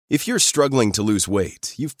If you're struggling to lose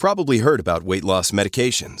weight, you've probably heard about weight loss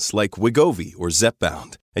medications like Wegovy or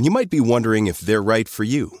Zepbound, and you might be wondering if they're right for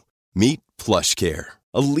you. Meet PlushCare,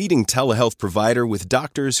 a leading telehealth provider with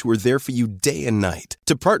doctors who are there for you day and night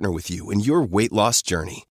to partner with you in your weight loss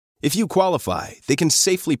journey. If you qualify, they can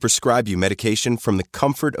safely prescribe you medication from the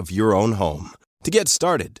comfort of your own home. To get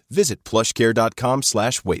started, visit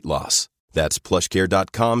plushcare.com/weight loss. That's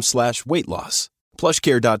plushcare.com/weight loss.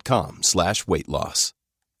 plushcare.com/weight loss.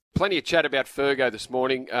 Plenty of chat about Fergo this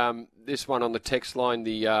morning. This one on the text line,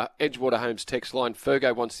 the Edgewater Homes text line.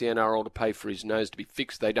 Fergo wants the NRL to pay for his nose to be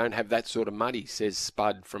fixed. They don't have that sort of money, says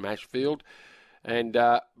Spud from Ashfield. And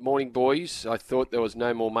morning, boys. I thought there was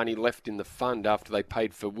no more money left in the fund after they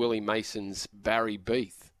paid for Willie Mason's Barry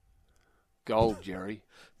Beath. Gold, Jerry.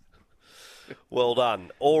 Well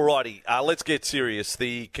done. All righty, let's get serious.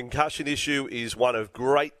 The concussion issue is one of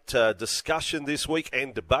great discussion this week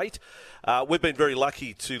and debate. We've been very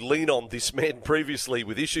lucky to lean on this man previously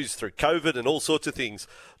with issues through COVID and all sorts of things.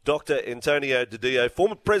 Dr. Antonio Didio,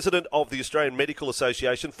 former president of the Australian Medical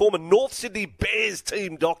Association, former North Sydney Bears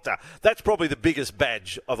team doctor. That's probably the biggest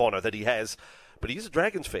badge of honour that he has. But he is a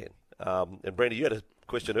Dragons fan. And Brandy, you had a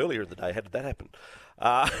question earlier in the day. How did that happen?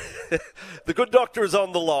 The good doctor is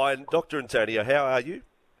on the line. Dr. Antonio, how are you?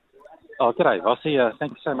 Oh, g'day, Vossi.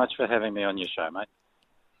 Thank you so much for having me on your show, mate.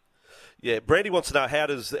 Yeah, Brandy wants to know how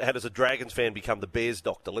does a Dragons fan become the Bears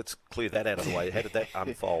doctor? Let's clear that out of the way. How did that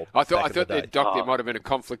unfold? I thought there might have been a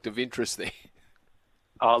conflict of interest there.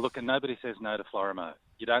 Oh, look, and nobody says no to Florimo.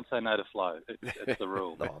 You don't say no to Flo. It's the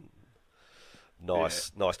rule.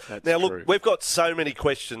 Nice. Now, look, we've got so many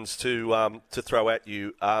questions to throw at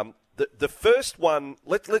you. The first one,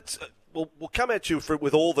 we'll come at you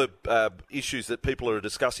with all the issues that people are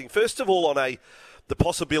discussing. First of all, on the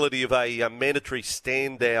possibility of a mandatory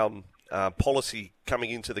stand-down policy coming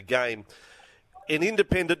into the game. An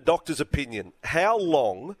independent doctor's opinion, how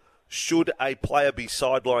long should a player be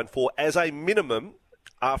sidelined for as a minimum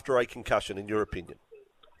after a concussion, in your opinion?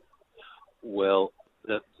 Well,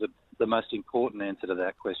 the most important answer to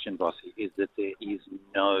that question, Vossi, is that there is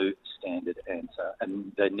no standard answer,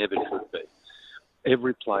 and there never should be.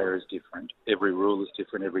 Every player is different. Every rule is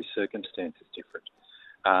different. Every circumstance is different.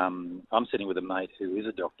 I'm sitting with a mate who is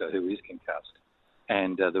a doctor who is concussed,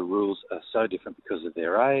 and the rules are so different because of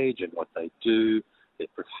their age and what they do, their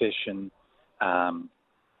profession.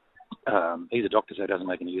 He's a doctor, so he doesn't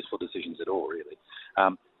make any useful decisions at all, really.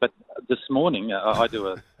 But this morning, I do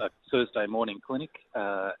a Thursday morning clinic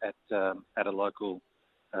at a local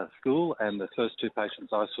school, and the first two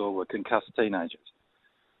patients I saw were concussed teenagers.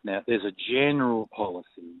 Now, there's a general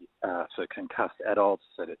policy for concussed adults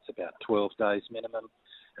that it's about 12 days minimum.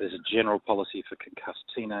 There's a general policy for concussed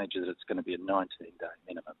teenagers that it's going to be a 19-day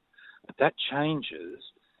minimum. But that changes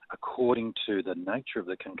according to the nature of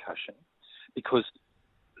the concussion because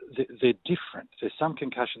they're different. There's some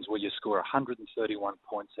concussions where you score 131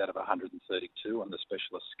 points out of 132 on the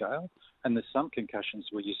specialist scale, and there's some concussions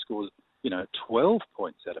where you score, 12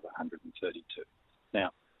 points out of 132.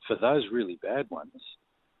 Now, for those really bad ones,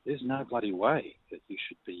 there's no bloody way that you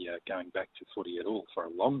should be going back to footy at all for a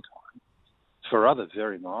long time. For other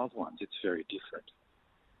very mild ones, it's very different.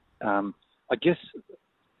 I guess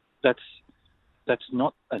that's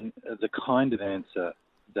not the kind of answer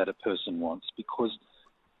that a person wants because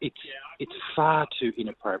it's far too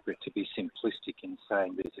inappropriate to be simplistic in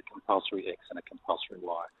saying there's a compulsory X and a compulsory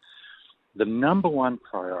Y. The number one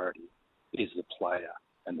priority is the player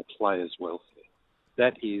and the player's welfare.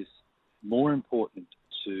 That is more important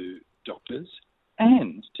to doctors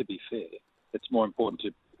and, to be fair, it's more important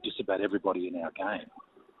to just about everybody in our game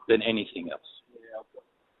than anything else.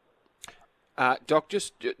 Doc,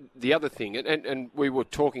 just the other thing, and we were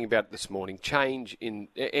talking about this morning, change in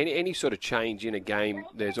any sort of change in a game,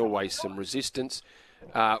 there's always some resistance.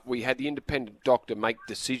 We had the independent doctor make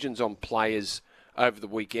decisions on players over the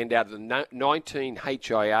weekend. Out of the 19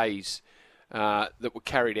 HIAs that were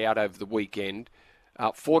carried out over the weekend,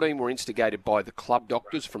 14 were instigated by the club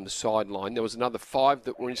doctors from the sideline. There was another 5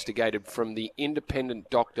 that were instigated from the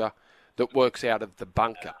independent doctor that works out of the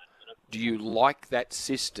bunker. Do you like that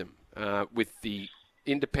system? With the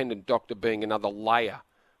independent doctor being another layer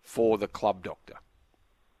for the club doctor?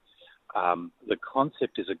 The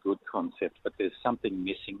concept is a good concept, but there's something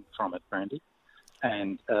missing from it, Brandy,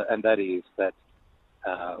 and that is that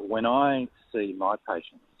when I see my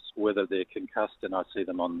patients, whether they're concussed and I see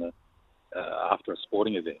them on the after a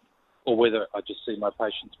sporting event, or whether I just see my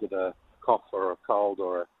patients with a cough or a cold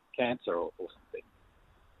or a cancer or something,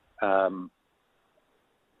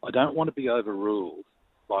 I don't want to be overruled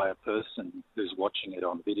by a person who's watching it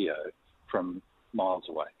on video from miles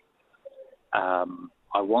away.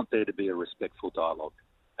 I want there to be a respectful dialogue.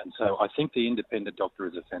 And so I think the independent doctor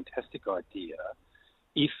is a fantastic idea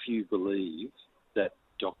if you believe that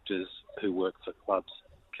doctors who work for clubs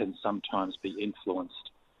can sometimes be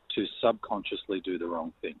influenced to subconsciously do the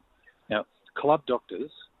wrong thing. Now, club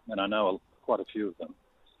doctors, and I know quite a few of them,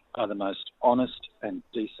 are the most honest and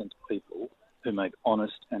decent people who make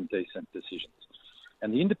honest and decent decisions.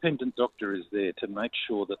 And the independent doctor is there to make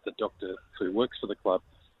sure that the doctor who works for the club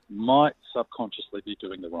might subconsciously be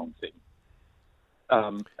doing the wrong thing.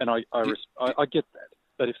 And I get that.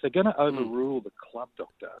 But if they're going to overrule the club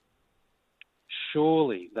doctor,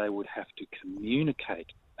 surely they would have to communicate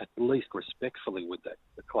at least respectfully with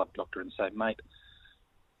the club doctor and say, mate,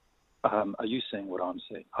 are you seeing what I'm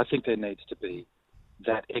seeing? I think there needs to be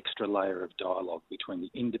that extra layer of dialogue between the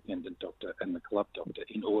independent doctor and the club doctor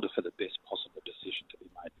in order for the best possible decision to be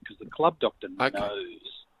made, because the club doctor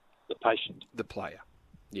knows the patient. The player.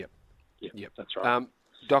 Yep. Yep. That's right.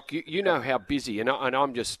 Doc, you know how busy, and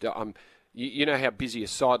I'm just, you know how busy a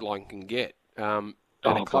sideline can get. And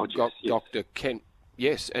a club doctor can,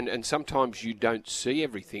 yes, and sometimes you don't see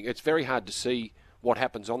everything. It's very hard to see what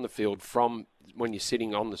happens on the field from when you're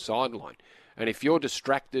sitting on the sideline. And if you're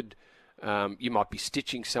distracted, you might be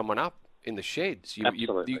stitching someone up in the sheds.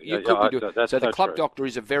 Absolutely. You could be doing. So the club doctor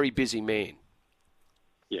is a very busy man.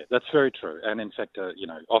 Yeah, that's very true. And in fact,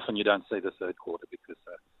 often you don't see the third quarter because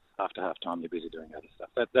after half time you're busy doing other stuff.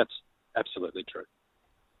 That's absolutely true.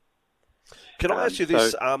 Can I ask you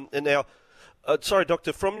this? And now, sorry,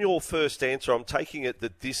 Doctor, from your first answer, I'm taking it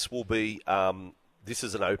that this will be this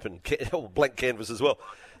is an open blank canvas as well.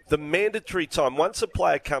 The mandatory time, once a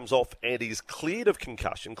player comes off and is cleared of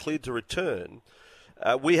concussion, cleared to return,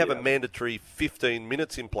 we have a mandatory 15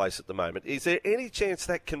 minutes in place at the moment. Is there any chance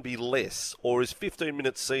that can be less, or is 15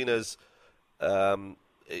 minutes seen as, that's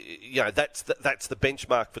the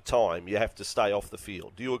benchmark for time? You have to stay off the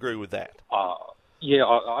field. Do you agree with that? Yeah,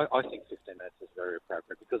 I think 15 minutes is very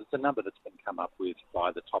appropriate because it's a number that's been come up with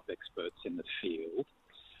by the top experts in the field.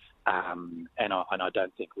 And I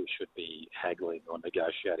don't think we should be haggling or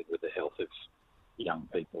negotiating with the health of young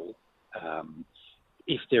people.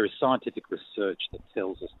 If there is scientific research that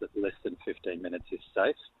tells us that less than 15 minutes is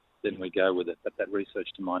safe, then we go with it. But that research,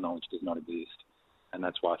 to my knowledge, does not exist. And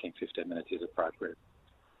that's why I think 15 minutes is appropriate.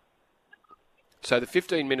 So the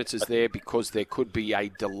 15 minutes is there because there could be a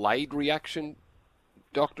delayed reaction,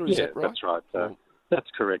 Doctor? Is that right? That's right. That's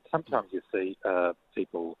correct. Sometimes you see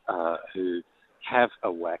people who have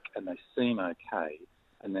a whack and they seem okay,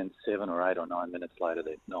 and then 7 or 8 or 9 minutes later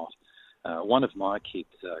they're not. One of my kids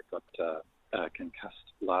got concussed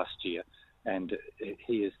last year, and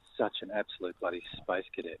he is such an absolute bloody space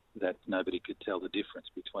cadet that nobody could tell the difference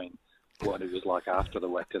between what it was like after the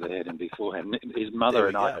whack to the head and beforehand. His mother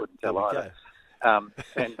and I couldn't tell either.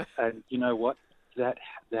 And you know what? That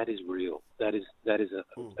is real. That is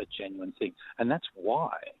a genuine thing, and that's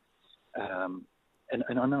why.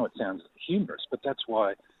 And I know it sounds humorous, but that's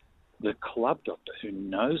why the club doctor, who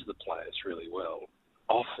knows the players really well,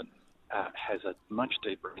 often has a much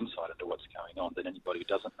deeper insight into what's going on than anybody who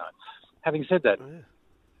doesn't know. Having said that,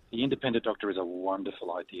 the independent doctor is a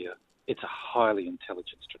wonderful idea. It's a highly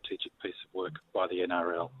intelligent, strategic piece of work by the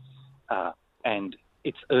NRL, and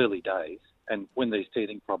it's early days. And when these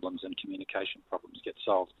teething problems and communication problems get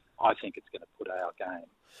solved, I think it's going to put our game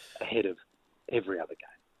ahead of every other game.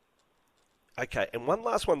 Okay, and one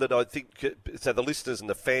last one that I think, so the listeners and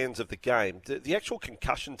the fans of the game, the actual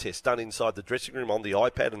concussion test done inside the dressing room on the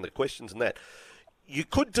iPad and the questions and that, you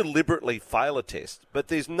could deliberately fail a test, but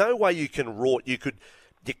there's no way you can you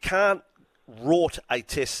can't rort a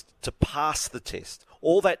test to pass the test.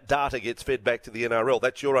 All that data gets fed back to the NRL.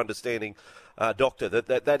 That's your understanding, Doctor,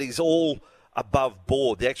 that is all above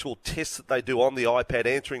board. The actual tests that they do on the iPad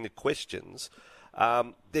answering the questions,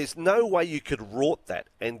 there's no way you could rort that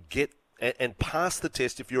and pass the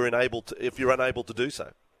test if you're unable to do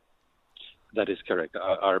so. That is correct.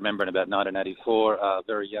 I remember in about 1984, a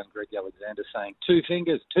very young Greg Alexander saying, 2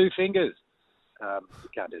 fingers, 2 fingers. You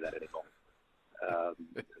can't do that anymore.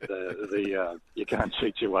 You can't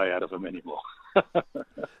cheat your way out of them anymore.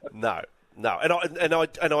 No. And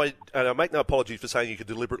I make no apologies for saying you could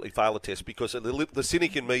deliberately fail a test, because the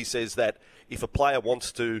cynic in me says that if a player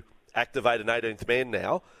wants to activate an 18th man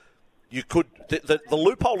now, you could. The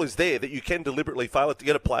loophole is there that you can deliberately fail it to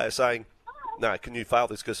get a player saying, "No, can you fail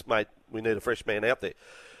this? Because mate, we need a fresh man out there."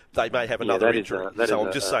 They may have another injury. So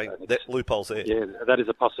I'm just saying that loophole's there. Yeah, that is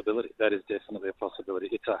a possibility. That is definitely a possibility.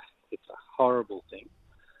 It's a horrible thing,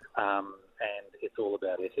 and it's all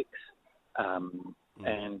about ethics.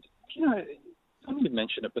 And I didn't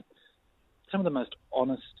mention it, but some of the most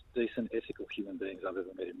honest, decent, ethical human beings I've ever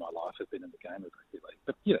met in my life have been in the game of rugby league.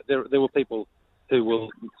 But, there were people who will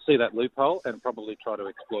see that loophole and probably try to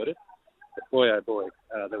exploit it. But boy, oh boy,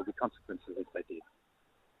 there will be consequences if they did.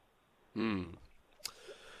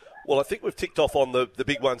 Well, I think we've ticked off on the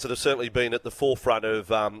big ones that have certainly been at the forefront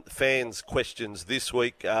of fans' questions this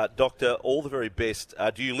week. Doctor, all the very best.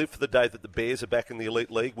 Do you live for the day that the Bears are back in the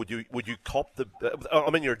Elite League? Would you cop the...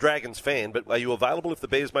 you're a Dragons fan, but are you available if the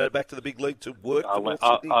Bears made it back to the big league to work for North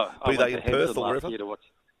Sydney, be they in Perth or wherever?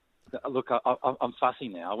 Look, I'm fussy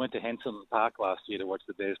now. I went to Henson Park last year to watch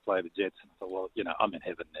the Bears play the Jets, and I thought, well, I'm in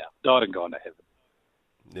heaven now. Died and gone to heaven.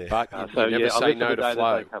 Yeah. But you never say no to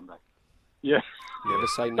Flo. Yeah. Never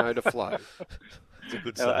say no to Flo. It's a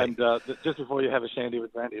good saying. And just before you have a shandy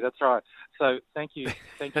with Brandy, that's right. So thank you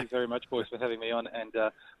very much, boys, for having me on, and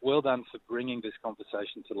well done for bringing this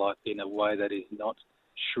conversation to light in a way that is not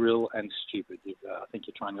shrill and stupid. I think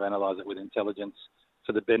you're trying to analyse it with intelligence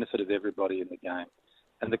for the benefit of everybody in the game.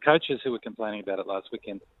 And the coaches who were complaining about it last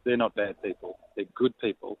weekend, they're not bad people. They're good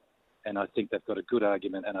people, and I think they've got a good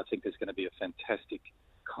argument, and I think there's going to be a fantastic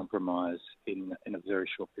compromise in a very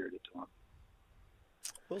short period of time.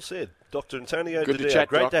 Well said. Dr. Antonio Good Dedeo, to chat,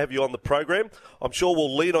 great Doc. to have you on the program. I'm sure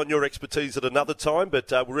we'll lean on your expertise at another time,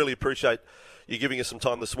 but we really appreciate you giving us some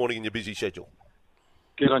time this morning in your busy schedule.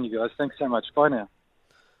 Good on you guys. Thanks so much. Bye now.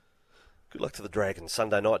 Good luck to the Dragons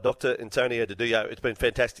Sunday night. Dr. Antonio Dedeo, it's been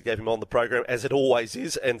fantastic to have him on the program, as it always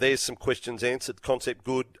is, and there's some questions answered. Concept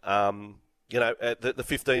good. The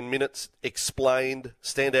 15 minutes explained,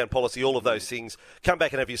 stand-down policy, all of those things. Come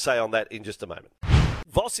back and have your say on that in just a moment.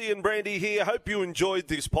 Vossi and Brandy here. Hope you enjoyed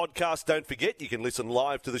this podcast. Don't forget, you can listen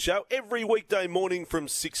live to the show every weekday morning from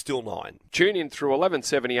 6 till 9. Tune in through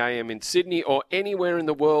 11:70 a.m. in Sydney or anywhere in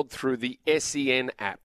the world through the SEN app.